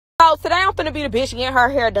So today I'm finna be the bitch getting her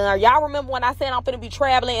hair done. Y'all remember when I said I'm finna be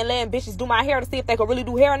traveling and letting bitches do my hair to see if they could really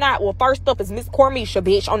do hair or not? Well, first up is Miss Cormisha,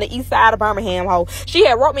 bitch, on the east side of Birmingham, ho. She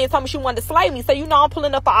had wrote me and told me she wanted to slay me. So, you know, I'm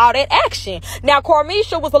pulling up for all that action. Now,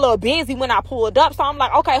 Cormisha was a little busy when I pulled up. So I'm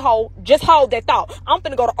like, okay, ho, just hold that thought. I'm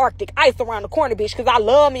finna go to Arctic Ice around the corner, bitch, because I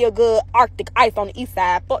love me a good Arctic Ice on the east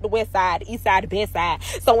side. Fuck the west side, the east side, the bend side.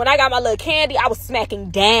 So when I got my little candy, I was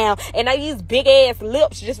smacking down. And these big ass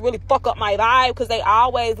lips just really fuck up my vibe because they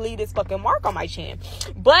always leave this fucking mark on my chin.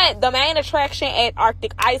 But the main attraction at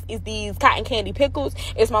Arctic Ice is these cotton candy pickles.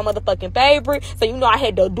 It's my motherfucking favorite. So you know I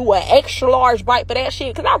had to do an extra large bite for that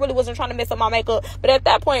shit because I really wasn't trying to mess up my makeup. But at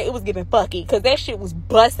that point it was giving fucky because that shit was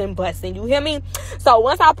busting. You hear me? So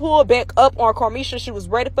once I pulled back up on Cormisha, she was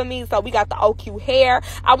ready for me. So we got the OQ hair.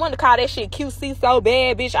 I wanted to call that shit QC so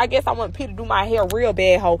bad, bitch. I guess I want P to do my hair real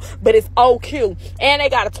bad, ho. But it's OQ. And they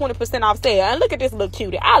got a 20% off sale. And look at this little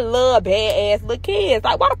cutie. I love badass little kids.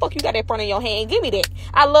 Like, why the fuck you got that front of your hand? Give me that.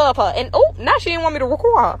 I love her. And oh, now she didn't want me to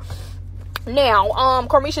record her. Now,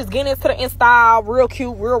 Cormisha's getting into the install, real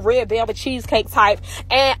cute, real red velvet cheesecake type,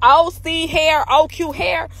 and OC hair, OQ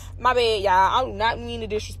hair, my bad, y'all, I do not mean to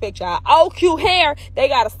disrespect y'all, OQ hair, they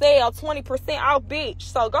got a sale, 20% off, bitch,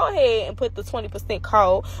 so go ahead and put the 20%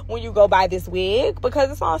 code when you go buy this wig, because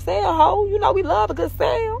it's on sale, ho, you know we love a good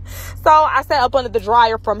sale. So, I sat up under the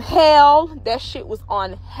dryer from hell, that shit was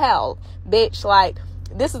on hell, bitch, like,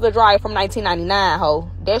 this is a dryer from 1999,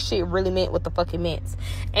 ho. That shit really meant what the fuck it meant.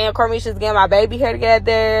 And Cormisha's getting my baby hair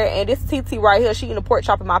together. And this TT right here, she eating a pork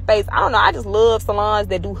chop in my face. I don't know. I just love salons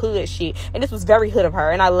that do hood shit. And this was very hood of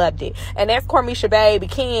her. And I loved it. And that's Cormisha baby,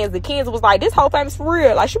 Kenzie. Kenzie was like, this hoe famous for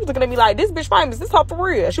real. Like, she was looking at me like, this bitch famous. This hoe for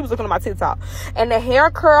real. She was looking at my TikTok. And the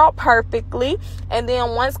hair curled perfectly. And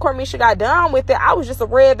then once Cormisha got done with it, I was just a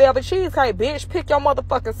red velvet cheesecake, bitch. Pick your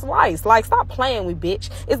motherfucking slice. Like, stop playing with, bitch.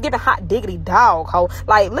 It's giving hot diggity dog, ho.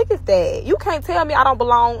 Like, look at that. You can't tell me I don't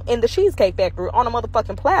belong in the Cheesecake Factory on a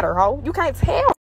motherfucking platter, ho. You can't tell.